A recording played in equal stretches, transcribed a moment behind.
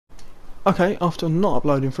Okay, after not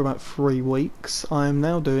uploading for about 3 weeks, I am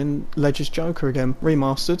now doing Ledger's Joker again,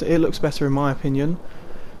 remastered. It looks better in my opinion.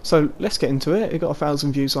 So let's get into it. It got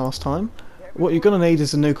 1,000 views last time. What you're going to need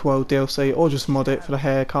is a Nuka World DLC, or just mod it for the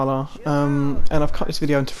hair colour. And I've cut this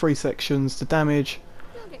video into 3 sections: the damage,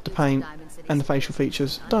 the paint, and the facial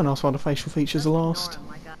features. Don't ask why the facial features are last.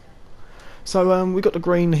 So we got the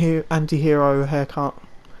green here anti-hero haircut,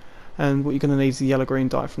 and what you're going to need is the yellow-green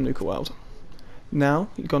dye from Nuka World. Now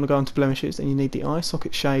you're going to go into blemishes, and you need the eye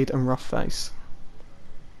socket shade and rough face.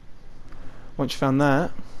 Once you've found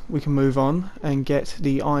that, we can move on and get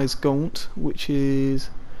the eyes gaunt, which is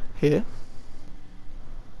here.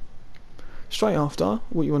 Straight after,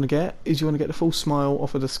 what you want to get is you want to get the full smile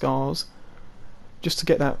off of the scars, just to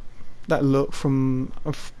get that look from,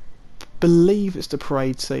 I believe it's the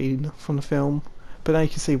parade scene from the film, but now you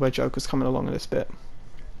can see where Joker's coming along in this bit.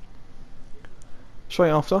 Straight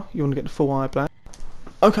after, you want to get the full eye black.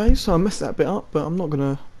 Okay, so I messed that bit up, but I'm not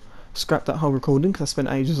going to scrap that whole recording because I spent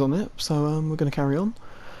ages on it, so we're going to carry on.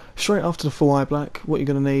 Straight after the full eye black, what you're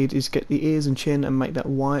going to need is get the ears and chin and make that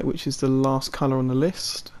white, which is the last colour on the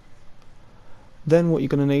list. Then what you're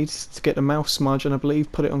going to need is to get the mouth smudge, and I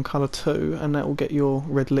believe put it on colour 2, and that will get your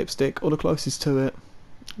red lipstick, or the closest to it.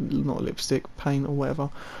 Not lipstick, paint or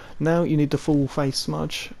whatever. Now you need the full face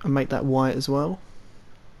smudge, and make that white as well.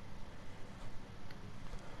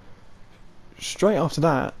 Straight after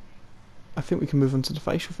that, I think we can move on to the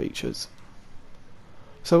facial features.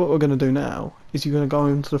 So what we're going to do now is you're going to go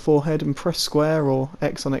into the forehead and press square or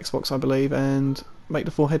X on Xbox I believe, and make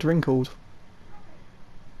the forehead wrinkled.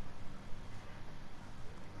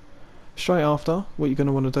 Straight after, what you're going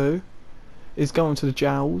to want to do is go into the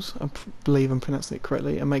jowls, I believe I'm pronouncing it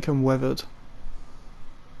correctly, and make them weathered,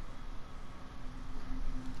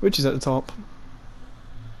 which is at the top.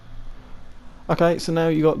 Okay, so now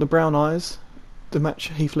you got the brown eyes to match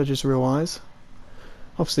Heath Ledger's real eyes,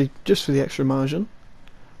 obviously just for the extra immersion,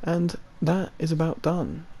 and that is about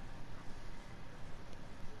done.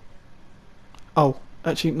 Oh,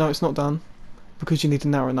 actually no, it's not done, because you need a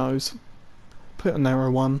narrow nose. Put it on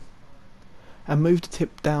narrow 1 and move the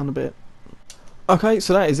tip down a bit. Okay,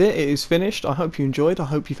 so that is it. It is finished. I hope you enjoyed. I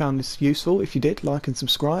hope you found this useful. If you did, like and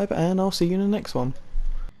subscribe, and I'll see you in the next one.